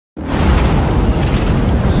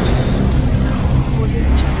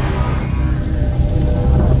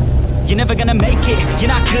you're never gonna make it.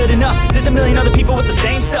 You're not good enough, there's a million other people with the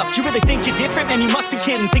same stuff. You really think you're different? Man, you must be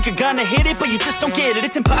kidding. Think you're gonna hit it, but you just don't get it.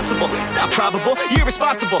 It's impossible, it's not probable, you're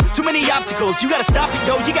irresponsible. Too many obstacles, you gotta stop it,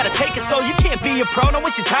 yo. You gotta take it slow, you can't be a pro. Don't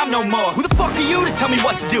waste your time no more. Who the fuck are you to tell me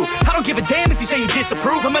what to do? I don't give a damn if you say you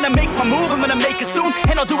disapprove. I'm gonna make my move, I'm gonna make it soon.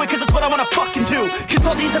 And I'll do it cause it's what I wanna fucking do. Cause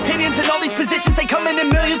all these opinions and all these positions, they come in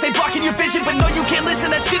millions, they blocking your vision. But no, you can't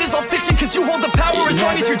listen, that shit is all fiction. Cause you hold the power as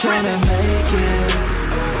long as you're driven. Make it.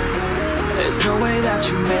 There's no way that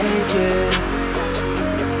you make it.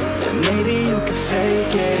 And maybe you could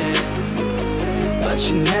fake it, but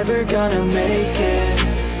you're never gonna make it.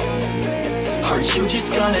 Are you just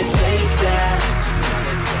gonna take that?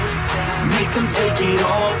 Make them take it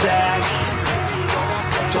all back.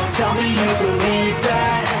 Don't tell me you believe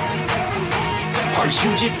that. Are you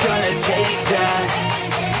just gonna take that?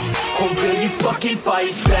 Or will you fucking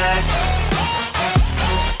fight back?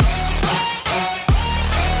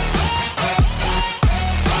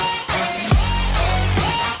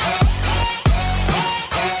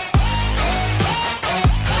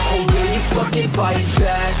 Or will you fucking fight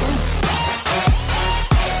back?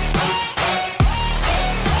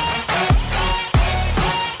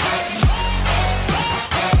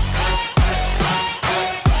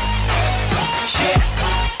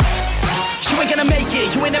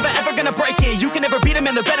 You ain't never ever gonna break it. You can never beat them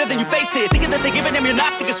and they're better than you face it. Thinking that they give a damn, you're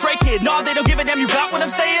not thinking straight, kid. No, they don't give a damn, you got what I'm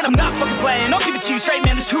saying? I'm not fucking playing, I'll give it to you straight,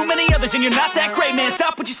 man. There's too many others and you're not that great, man.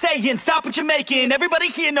 Stop what you're saying, stop what you're making. Everybody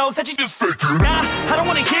here knows that you just faking. Nah, I don't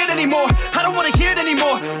wanna hear it anymore, I don't wanna hear it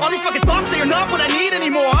anymore. All these fucking thoughts, they are not what I need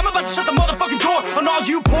anymore. I'm about to shut the motherfucking door on all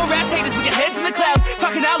you poor ass haters with your heads in the clouds,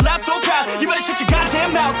 talking out loud so proud. You better shut your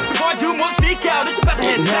goddamn mouth before I do more speak out. It's about to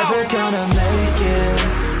head south. Never gonna make it.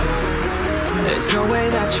 There's no way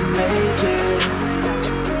that you make it.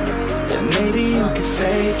 And maybe you could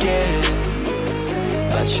fake it,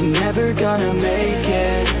 but you're never gonna make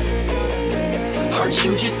it. Are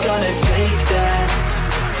you just gonna take that?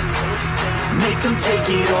 Make them take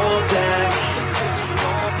it all back.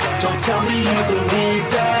 Don't tell me you believe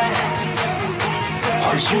that.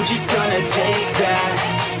 Are you just gonna take that?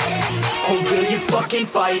 Or will you fucking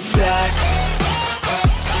fight back?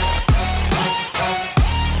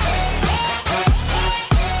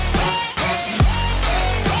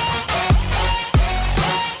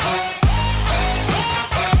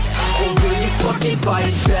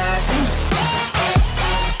 Fight back.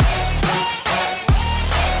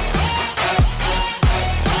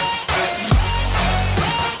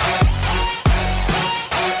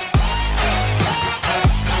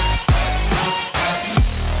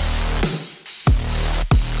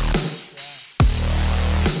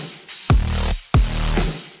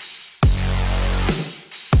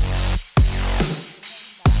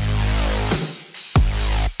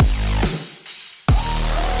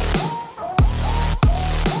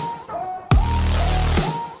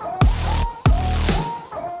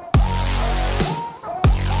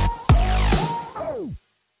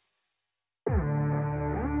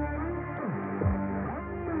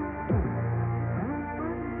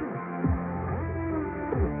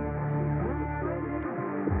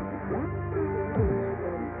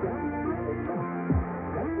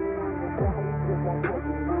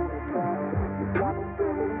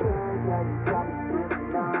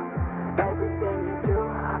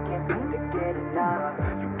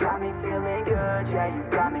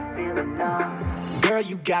 Girl,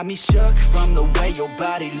 you got me shook from the way your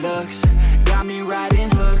body looks. Got me riding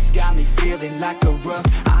hooks, got me feeling like a rook.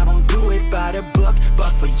 I don't do it by the book,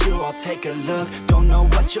 but for you I'll take a look. Don't know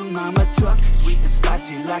what your mama took, sweet and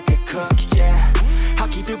spicy like a cook, yeah.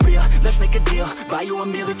 I'll keep it real, let's make a deal. Buy you a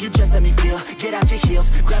meal if you just let me feel. Get out your heels,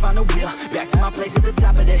 grab on the wheel. Back to my place at the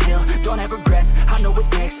top of the hill. Don't have regrets, I know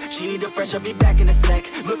what's next. She need a fresh, I'll be back in a sec.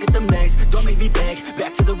 Look at them legs, don't make me beg.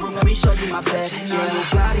 Back to the room, let me show you my bed. Touching on your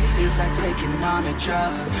body feels like taking on a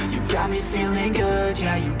drug. You got me feeling good,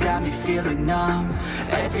 yeah, you got me feeling numb.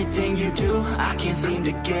 Everything you do, I can't seem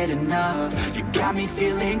to get enough. You got me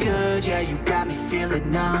feeling good, yeah, you got me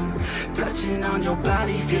feeling numb. Touching on your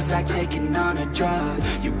body feels like taking on a drug.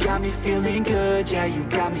 You got me feeling good, yeah, you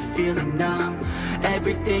got me feeling numb.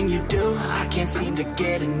 Everything you do, I can't seem to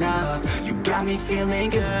get enough. You got me feeling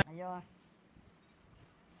good.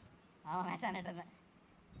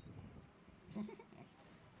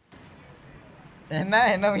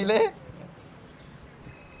 என்ன மிலே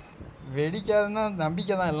வெடிக்காதுன்னா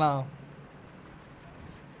நம்பிக்கை தான் எல்லாம்.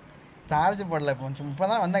 Charge போடல இப்போ இப்போ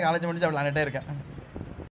தான் வந்த college முடிச்சு அவள் விளாண்டுட்டே இருக்கேன்.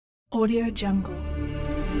 Audio Jungle.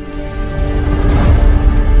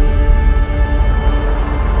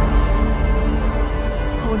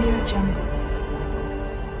 Audio Jungle.